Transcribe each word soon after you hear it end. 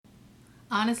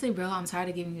Honestly, bro, I'm tired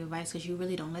of giving you advice because you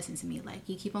really don't listen to me. Like,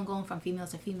 you keep on going from female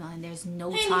to female, and there's no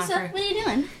Hey, time Lisa, for... what are you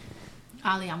doing?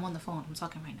 Ali, I'm on the phone. I'm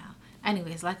talking right now.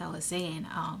 Anyways, like I was saying,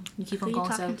 you keep on Who are you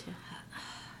going talking to...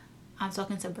 I'm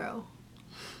talking to bro.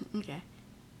 Okay.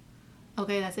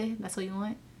 Okay, that's it? That's what you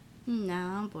want? No,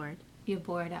 I'm bored. You're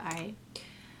bored? Alright.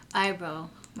 Alright, bro.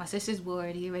 My sister's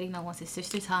bored. You already know once it's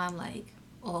sister time, like,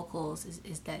 all calls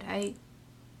is dead, alright?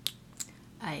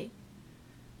 Alright.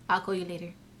 I'll call you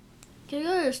later. Can we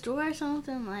go to the store or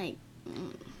something? Like,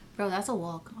 Bro, that's a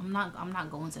walk. I'm not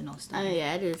going to no store. oh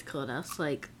yeah, it is cold. It's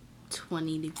like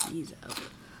 20 degrees out.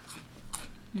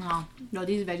 No,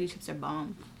 these veggie chips are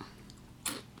bomb.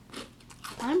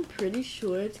 I'm pretty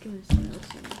sure it's gonna snow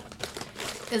soon.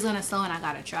 It's gonna snow and I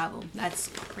gotta travel. That's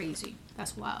crazy.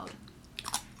 That's wild.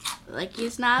 Like,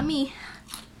 it's not me.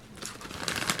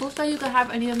 Who said you could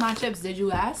have any of my chips? Did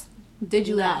you ask? Did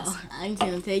you ask? I'm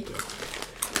gonna take it.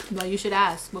 Well, you should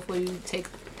ask before you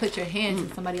put your hands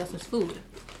in somebody else's food.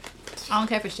 I don't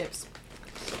care for chips.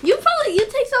 You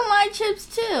take some of my chips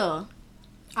too.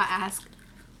 I ask.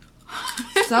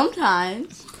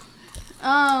 Sometimes.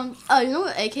 Oh, you know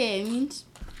what AKA means?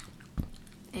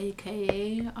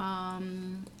 AKA,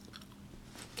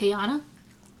 Kiana?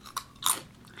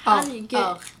 How do you get?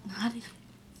 Oh.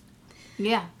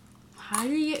 Yeah. How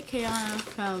do you get Kiana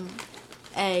from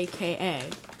AKA?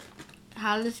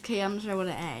 How does Kiana start with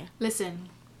an A? Listen,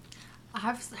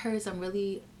 I've heard some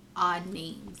really odd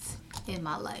names in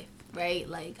my life, right?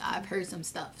 Like, I've heard some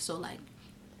stuff. So, like,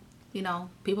 you know,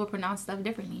 people pronounce stuff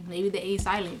differently. Maybe the A is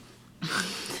silent.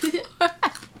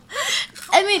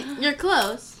 I mean, you're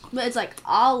close, but it's like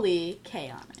Ollie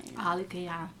Kiana. Ali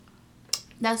Kiana.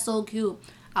 That's so cute.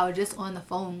 I was just on the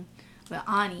phone with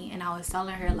Ani, and I was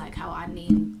telling her, like, how I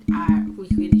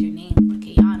recreated your name for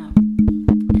Kiana.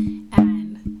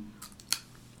 And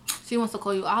she wants to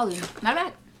call you Ali. Not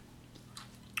Mac.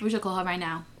 We should call her right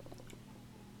now.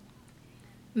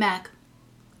 Mac,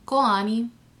 call Ani.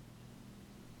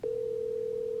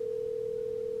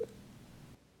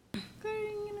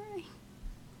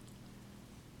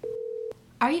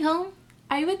 Are you home?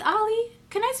 Are you with Ollie?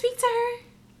 Can I speak to her?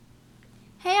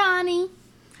 Hey, Ani.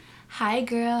 Hi,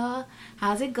 girl.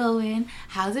 How's it going?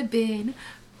 How's it been?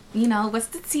 You know, what's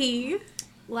the tea?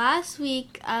 Last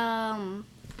week,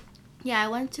 yeah,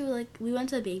 we went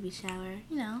to a baby shower.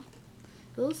 You know,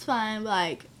 it was fun. But,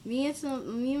 like, me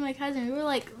and my cousin, we were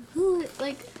like,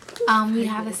 We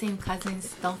have the same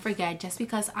cousins. Don't forget, just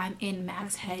because I'm in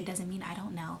Mac's head doesn't mean I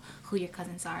don't know who your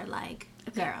cousins are. Like,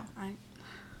 girl.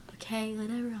 Okay,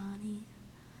 whatever, Ani.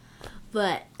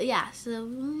 But yeah, so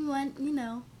when we went, you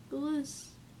know, it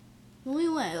was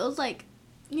like,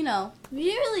 you know, we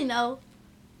didn't really know.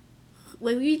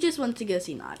 Like, we just went to go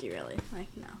see Nadi, really. Like,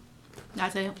 no.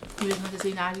 That's it? You just went to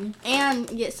see Nadi? And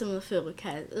get some of the food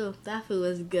because, that food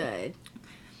was good.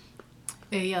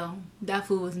 Hey, yo, that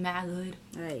food was mad good.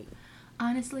 Right.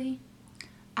 Honestly,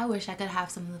 I wish I could have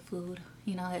some of the food.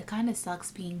 You know, it kind of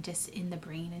sucks being just in the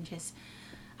brain and just,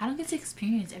 I don't get to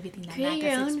experience everything that Mac Create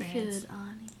your gets own experienced. food,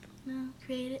 Ani. No,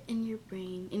 create it in your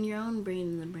brain. In your own brain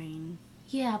in the brain.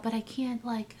 Yeah, but I can't,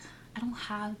 like, I don't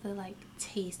have the, like,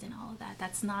 taste and all of that.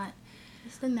 That's not...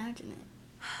 Just imagine it.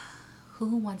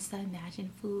 Who wants to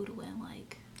imagine food when,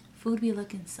 like, food be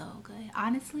looking so good?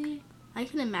 Honestly... I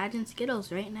can imagine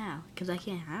Skittles right now. Because I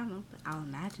can't have them, but I'll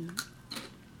imagine them.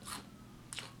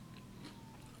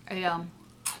 Hey,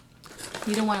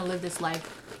 you don't want to live this life.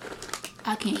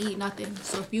 I can't eat nothing.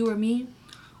 So if you were me,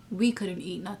 we couldn't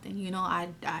eat nothing. You know, I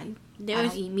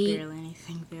don't eat meat. Barely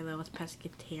anything there that was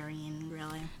pescatarian,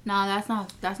 really. No, that's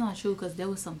not true because there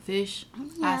was some fish.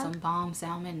 Yeah. I had some bomb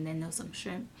salmon, and then there was some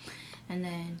shrimp, and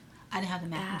then I didn't have the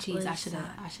mac and cheese. I should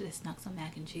have snuck some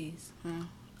mac and cheese.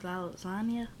 That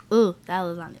lasagna? Ooh, that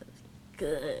lasagna was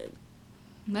good.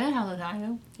 They didn't have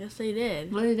lasagna. Yes, they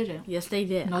did. No, they didn't. Yes, they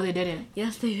did. No, they didn't.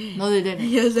 Yes, they did. No, they didn't.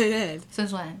 Yes, they did.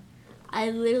 Since when?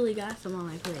 I literally got some on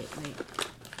my plate.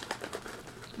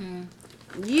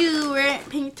 You weren't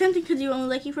paying attention because you were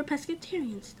only looking for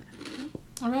pescatarian stuff.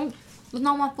 Alright. It's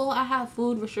not my fault I have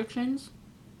food restrictions.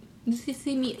 You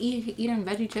see me eating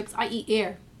veggie chips. I eat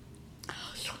air.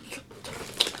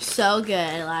 So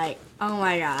good. Like, oh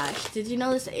my gosh. Did you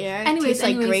know this air tastes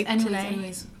like grape today?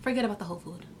 Anyways, forget about the whole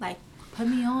food. Like, put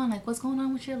me on. Like, what's going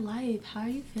on with your life? How are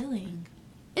you feeling?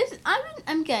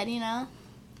 I'm good, you know.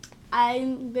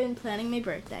 I've been planning my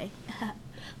birthday.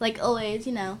 Like always,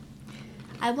 you know.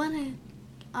 I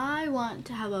want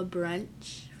to have a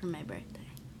brunch for my birthday.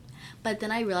 But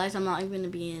then I realized I'm not even going to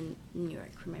be in New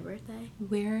York for my birthday.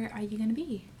 Where are you going to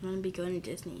be? I'm going to be going to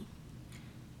Disney.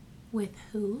 With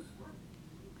who?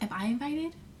 Am I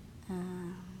invited?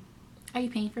 Are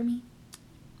you paying for me?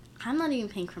 I'm not even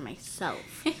paying for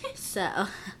myself. So.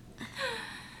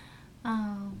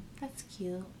 Oh, that's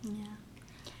cute. Yeah.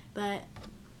 But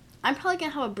I'm probably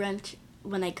going to have a brunch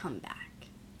when I come back.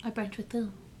 A brunch with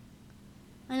who?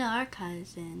 I know, our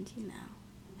cousins, you know.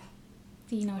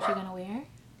 Do you know what you're going to wear?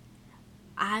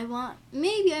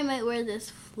 Maybe I might wear this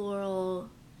floral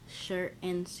shirt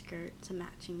and skirt. It's a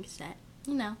matching set.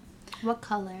 You know. What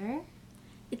color?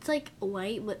 It's like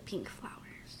white with pink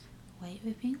flowers. White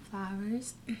with pink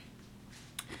flowers.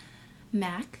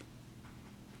 Mac,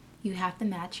 you have to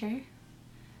match her.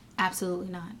 Absolutely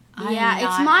not.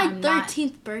 It's my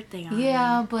 13th birthday.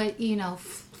 Yeah, but you know,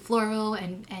 floral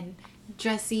and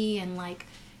dressy and like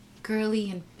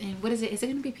girly and what is it? Is it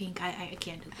gonna be pink? I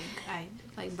can't do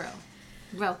pink.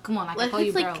 Bro, come on, I can call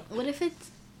you bro. What if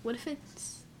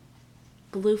it's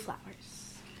blue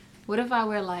flowers? What if I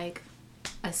wear like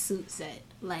a suit set,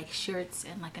 like shirts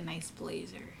and like a nice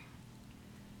blazer?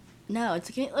 No, it's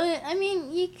okay. I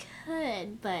mean, you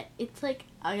could, but it's like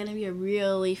gonna be a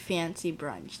really fancy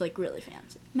brunch, like really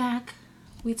fancy. Mac,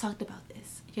 we talked about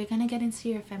this. You're gonna get into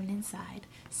your feminine side,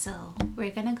 so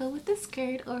we're gonna go with a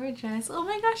skirt or a dress. Oh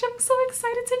my gosh, I'm so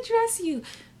excited to dress you.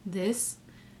 This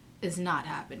is not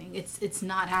happening. It's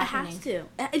not happening.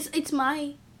 It has to. It's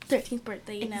my 13th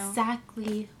birthday, you know.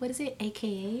 Exactly. What is it?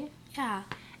 AKA? Yeah.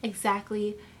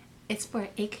 Exactly. It's for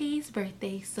AKA's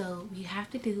birthday, so you have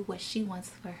to do what she wants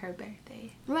for her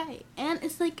birthday. Right. And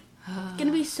it's like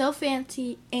gonna be so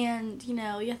fancy, and you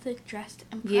know, you have to dress to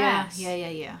impress.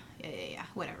 Yeah.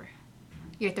 Whatever.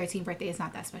 Your 13th birthday is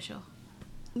not that special.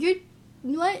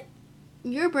 What?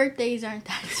 Your birthdays aren't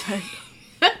that special.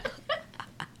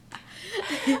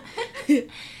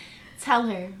 Tell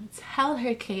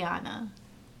her, Kiana.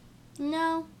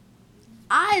 No,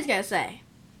 I was gonna say.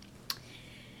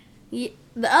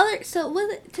 So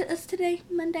was it's today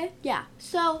Monday? Yeah.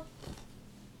 So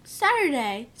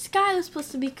Saturday, Sky was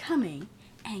supposed to be coming,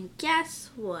 and guess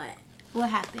what? What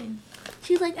happened?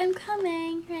 She's like, I'm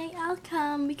coming, right? I'll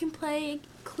come. We can play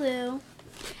Clue.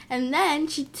 And then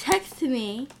she texted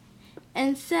me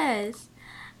and says,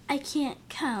 I can't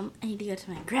come. I need to go to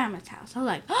my grandma's house. I was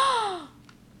like, oh,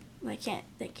 they can't.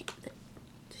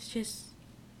 It's just,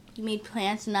 you made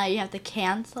plans and now you have to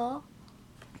cancel.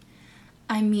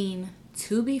 I mean,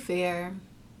 to be fair,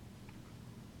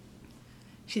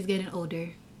 she's getting older.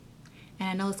 And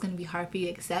I know it's going to be hard for you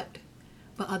to accept,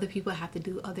 but other people have to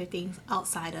do other things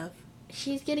outside of.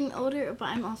 She's getting older, but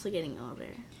I'm also getting older.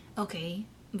 Okay,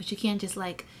 but you can't just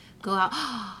like go out,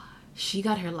 she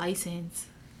got her license.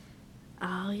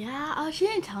 Oh, yeah. Oh, she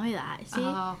didn't tell me that. See?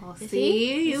 Oh,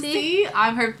 you see?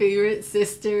 I'm her favorite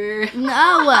sister.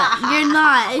 No, you're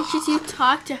not. It's just you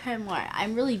talk to her more.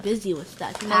 I'm really busy with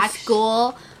stuff. You know,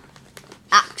 school,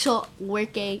 actual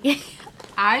working.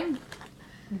 I'm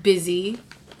busy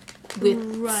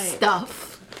with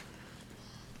stuff.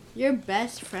 Your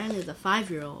best friend is a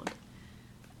 5-year-old.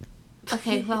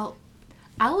 Okay, well,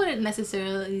 I wouldn't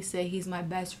necessarily say he's my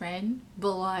best friend,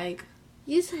 but like...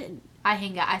 You said... I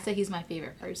hang out. I said he's my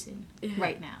favorite person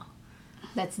right now.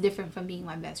 That's different from being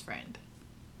my best friend.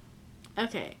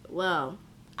 Okay, well...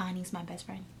 Ani's my best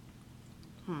friend.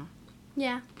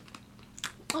 Yeah.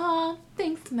 Aw,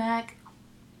 thanks, Mac.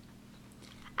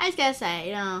 I was gonna say,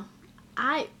 you know,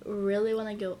 I really want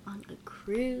to go on a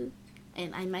cruise,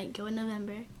 and I might go in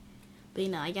November. But, you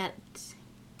know,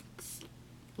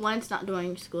 one, it's not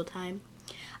during school time.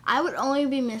 I would only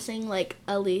be missing, like,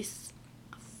 at least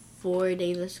 4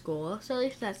 days of school, so at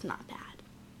least that's not bad.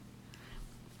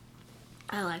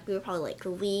 We would probably,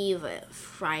 leave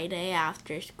Friday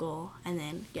after school and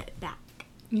then get back.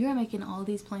 You're making all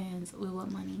these plans with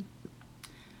what money?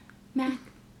 Mac,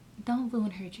 don't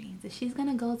ruin her dreams. If she's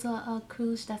gonna go to a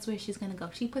cruise, that's where she's gonna go.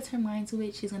 If she puts her mind to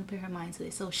it, she's gonna put her mind to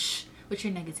it. So shh, with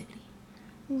your negativity.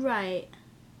 Right.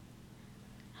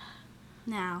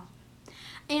 Now.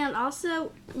 And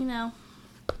also, you know,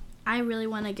 I really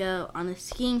want to go on a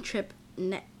skiing trip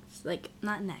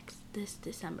this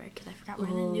December, because I forgot we're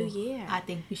in the new year. I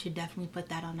think we should definitely put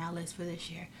that on our list for this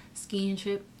year. Skiing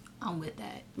trip, I'm with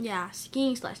that. Yeah,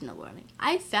 skiing / snowboarding.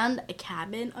 I found a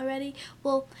cabin already.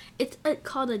 Well, it's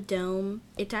called a dome.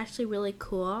 It's actually really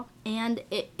cool, and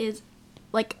it is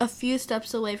like a few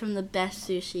steps away from the best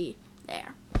sushi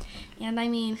there. And I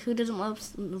mean, who doesn't love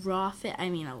raw fish? I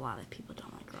mean, a lot of people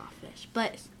don't like raw fish,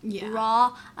 but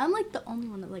raw, I'm like the only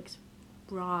one that likes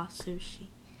raw sushi.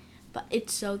 But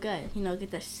it's so good. You know,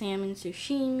 get the salmon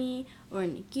sashimi or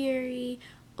nigiri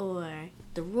or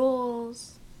the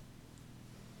rolls.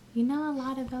 You know a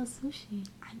lot about sushi.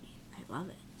 I mean, I love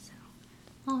it. So.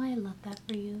 Oh, I love that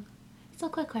for you. So,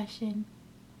 quick question.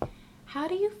 How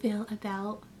do you feel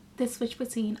about the switch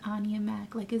between Ani and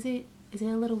Mac? Like, is it Is it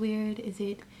a little weird? Is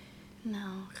it?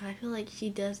 No, 'cause I feel like she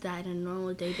does that on a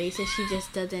normal day basis. She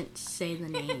just doesn't say the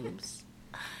names.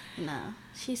 No,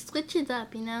 she switches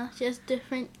up. You know, she has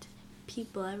different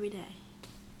people every day.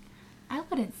 I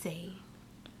wouldn't say.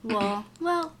 Well,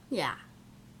 yeah.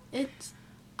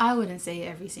 I wouldn't say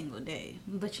every single day,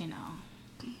 but you know.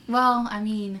 Well, I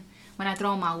mean, when I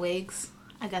throw on my wigs,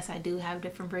 I guess I do have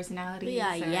different personalities. We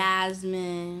got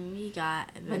Yasmin. We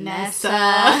got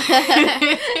Vanessa.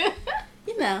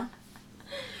 You know.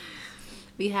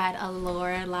 We had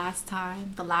Allure last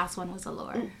time. The last one was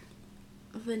Allure.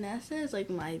 Vanessa is like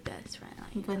my best friend.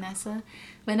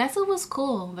 Vanessa was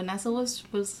cool. Vanessa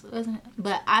wasn't.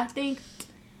 But I think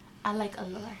I like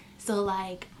Allure. So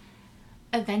like,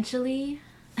 eventually,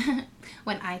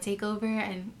 when I take over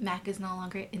and Mac is no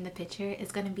longer in the picture,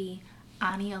 it's gonna be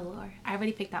Ani Allure. I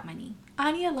already picked out my name.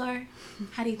 Ani Allure.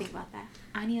 How do you think about that?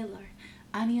 Ani Allure.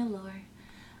 Ani Allure.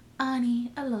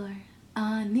 Ani Allure.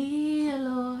 Ani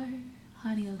Allure.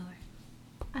 Ani Allure.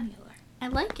 Ani Allure. I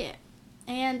like it.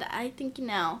 And I think, you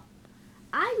know,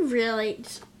 I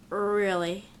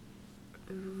really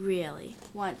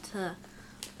want to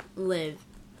live.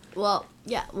 Well,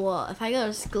 yeah, if I go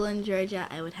to school in Georgia,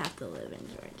 I would have to live in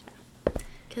Georgia.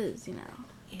 Because, you know.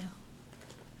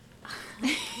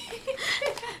 Ew.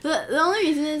 The only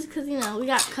reason is because, you know, we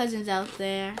got cousins out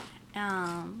there.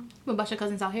 What about your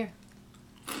cousins out here?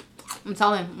 I'm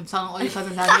telling all your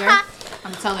cousins out here.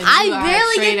 I'm telling you, I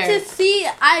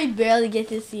barely get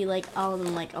to see like all of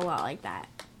them like a lot like that.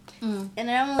 And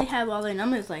I don't really have all their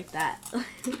numbers like that.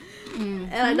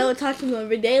 And I don't talk to them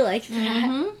every day like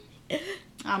that.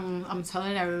 I'm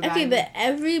telling everybody. Okay, but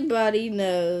everybody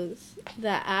knows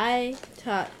that I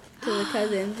talk to the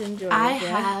cousins in Georgia. I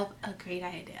have a great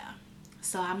idea.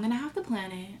 So I'm gonna have to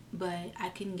plan it, but I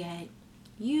can get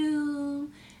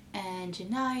you and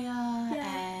Janaya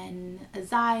and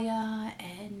Azaya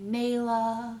and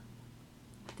Nayla.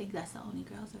 I think that's the only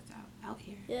girls that's out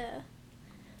here. Yeah.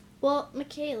 Well,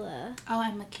 Michaela. Oh,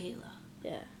 and Michaela.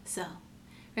 Yeah. So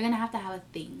we're gonna have to have a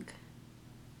thing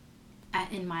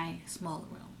in my smaller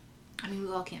room. I mean,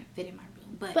 we all can't fit in my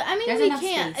room, but I mean, we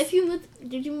can't. Space. If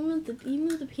you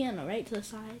move the piano right to the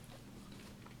side?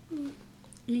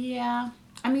 Yeah.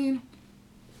 I mean,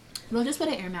 we'll just put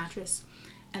an air mattress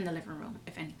in the living room,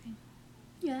 if anything.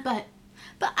 Yeah. But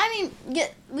I mean,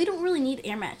 we don't really need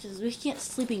air mattresses. We can't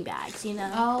sleeping bags, you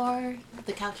know. Or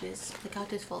the couches. The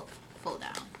couches fold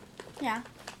down. Yeah.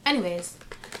 Anyways,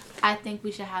 I think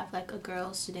we should have like a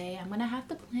girls' day. I'm gonna have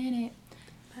to plan it.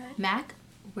 Mac,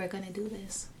 we're gonna do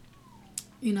this.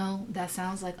 You know, that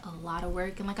sounds like a lot of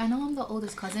work, and like I know I'm the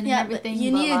oldest cousin and everything. But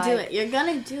you need to do it. You're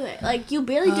gonna do it. Like you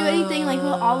barely do anything like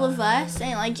with all of us,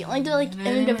 and like you only do it like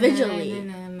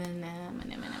individually.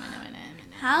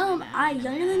 How am I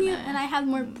younger than you, and I have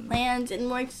more plans and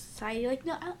more excited? Like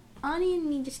no, Ani and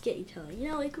me just get each other. You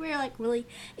know, like we're like really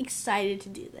excited to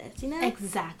do this. You know.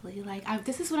 Exactly. Like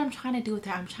this is what I'm trying to do with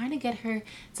her. I'm trying to get her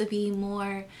to be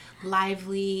more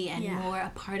lively and more a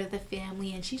part of the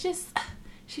family, and she's just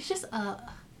a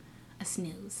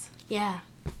snooze. Yeah.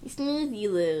 You snooze, you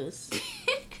lose.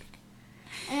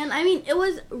 And I mean, it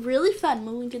was really fun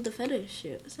when we did the photo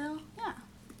shoot. So, yeah.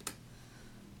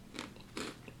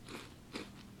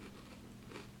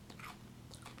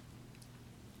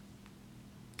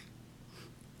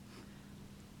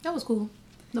 That was cool.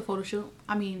 The photo shoot.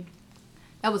 I mean,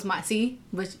 that was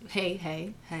but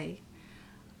hey.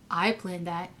 I planned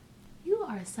that. You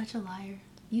are such a liar.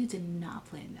 You did not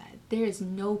plan that. There is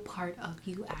no part of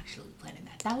you actually planning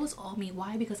that. That was all me.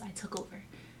 Why? Because I took over.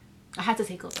 I had to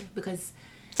take over because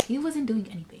he wasn't doing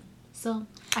anything. So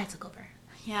I took over.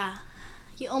 Yeah.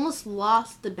 He almost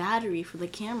lost the battery for the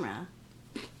camera.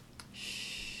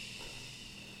 Shh.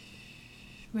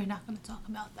 We're not going to talk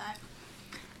about that.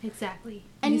 Exactly.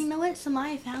 And you know what?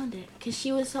 Samaya found it because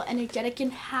she was so energetic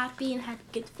and happy and had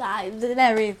good vibes and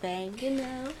everything, you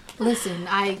know? Listen,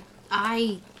 I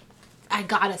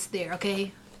got us there,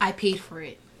 okay? I paid for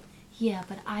it. Yeah,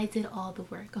 but I did all the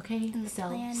work, okay?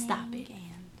 So stop it.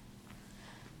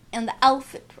 And the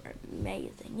outfits were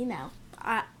amazing, you know.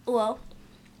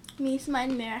 Me, Samaya,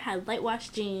 and Mara had light wash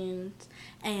jeans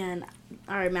and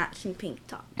our matching pink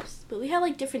tops. But we had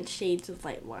like different shades of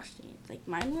light wash jeans. Like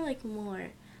mine were like more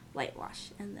light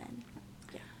wash, and then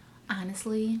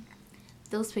honestly,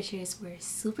 those pictures were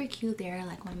super cute. They're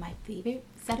like one of my favorite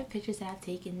set of pictures that I've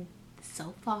taken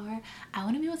so far. I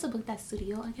want to be able to book that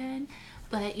studio again,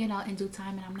 but you know, in due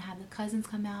time, and I'm gonna have the cousins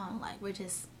come out, and like we're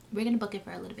gonna book it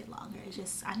for a little bit longer. It's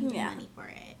just I need money for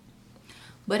it.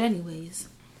 But anyways,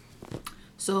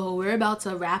 so we're about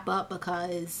to wrap up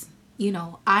because you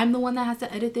know I'm the one that has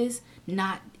to edit this,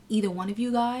 not either one of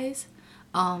you guys.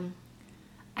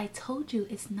 I told you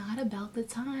it's not about the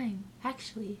time.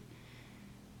 Actually,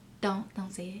 don't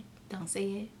say it. Don't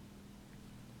say it.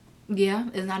 Yeah,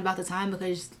 it's not about the time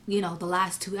because, you know, the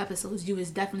last 2 episodes, you was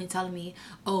definitely telling me,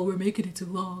 oh, we're making it too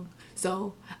long.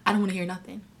 So, I don't want to hear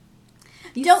nothing.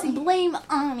 Don't blame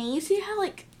Ani. You see how,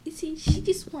 like, she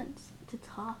just wants to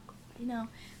talk, you know?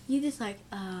 You just like,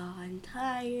 oh, I'm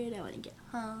tired. I want to get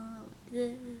home.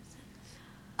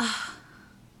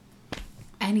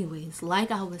 Anyways,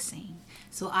 like I was saying,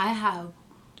 so I have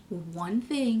one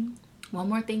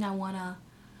more thing I want to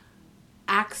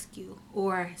ask you,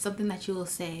 or something that you will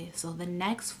say. So the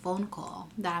next phone call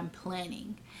that I'm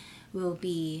planning will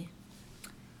be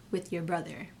with our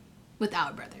brother.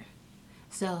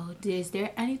 So is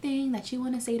there anything that you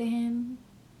want to say to him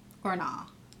or nah?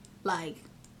 Like,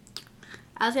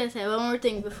 I was gonna say one more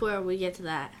thing before we get to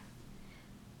that.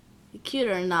 You cute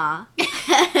or nah?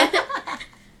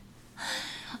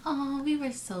 Oh, we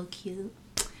were so cute.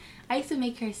 I used to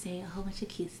make her say a whole bunch of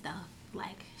cute stuff.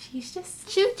 Like, she's just...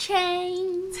 Shoe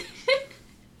chains.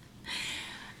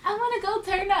 I want to go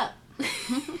turn up.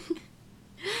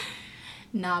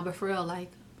 Nah, but for real,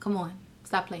 like, come on.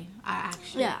 Stop playing. I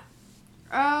actually... Yeah.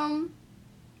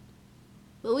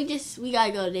 But we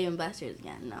gotta go to Dave & Buster's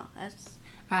again. No, that's...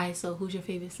 Alright, so who's your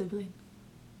favorite sibling?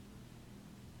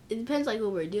 It depends, like,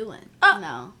 what we're doing. Oh.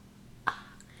 No.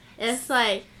 It's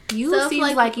like... You so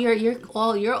seems like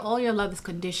all your love is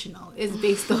conditional. It's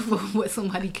based off of what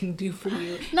somebody can do for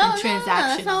you. No, transactional.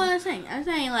 That's not what I'm saying. I'm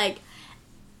saying like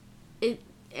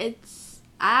it's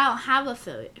I don't have a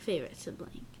favorite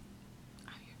sibling.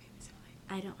 I'm your favorite sibling.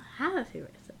 I don't have a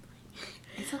favorite sibling.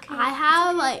 It's okay. I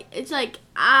have like it's like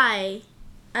I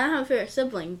don't have a favorite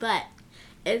sibling, but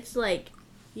it's like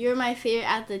you're my favorite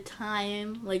at the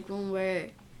time. Like when we're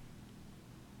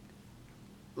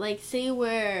like say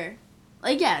we're.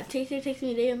 Like, yeah, Taser takes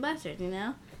me to Dave & Buster's, you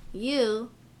know?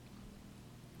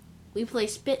 We play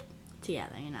Spit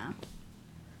together, you know?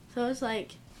 So it's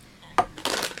like...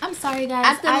 I'm sorry,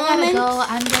 guys. I gotta go.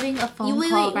 I'm getting a phone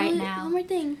call right now. One more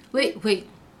thing. Wait.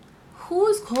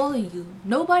 Who's calling you?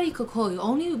 Nobody could call you.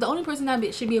 The only person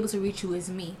that should be able to reach you is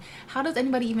me. How does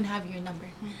anybody even have your number?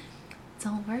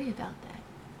 Don't worry about that.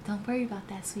 Don't worry about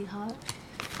that, sweetheart.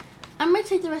 I'm gonna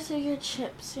take the rest of your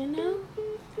chips, you know?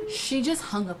 She just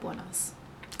hung up on us.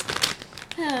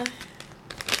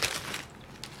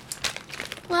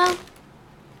 Well,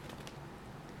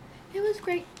 it was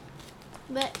great.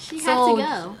 But she had to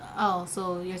go. Oh,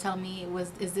 so you're telling me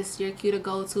is this your cue to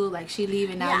go to? Like she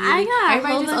leaving now? Yeah, I got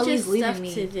everybody a whole just bunch always of leaving stuff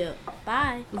me. to do.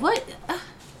 Bye. What?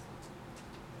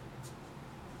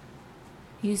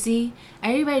 You see,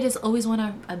 everybody just always want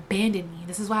to abandon me.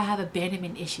 This is why I have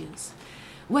abandonment issues.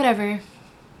 Whatever.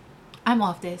 I'm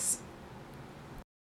off this.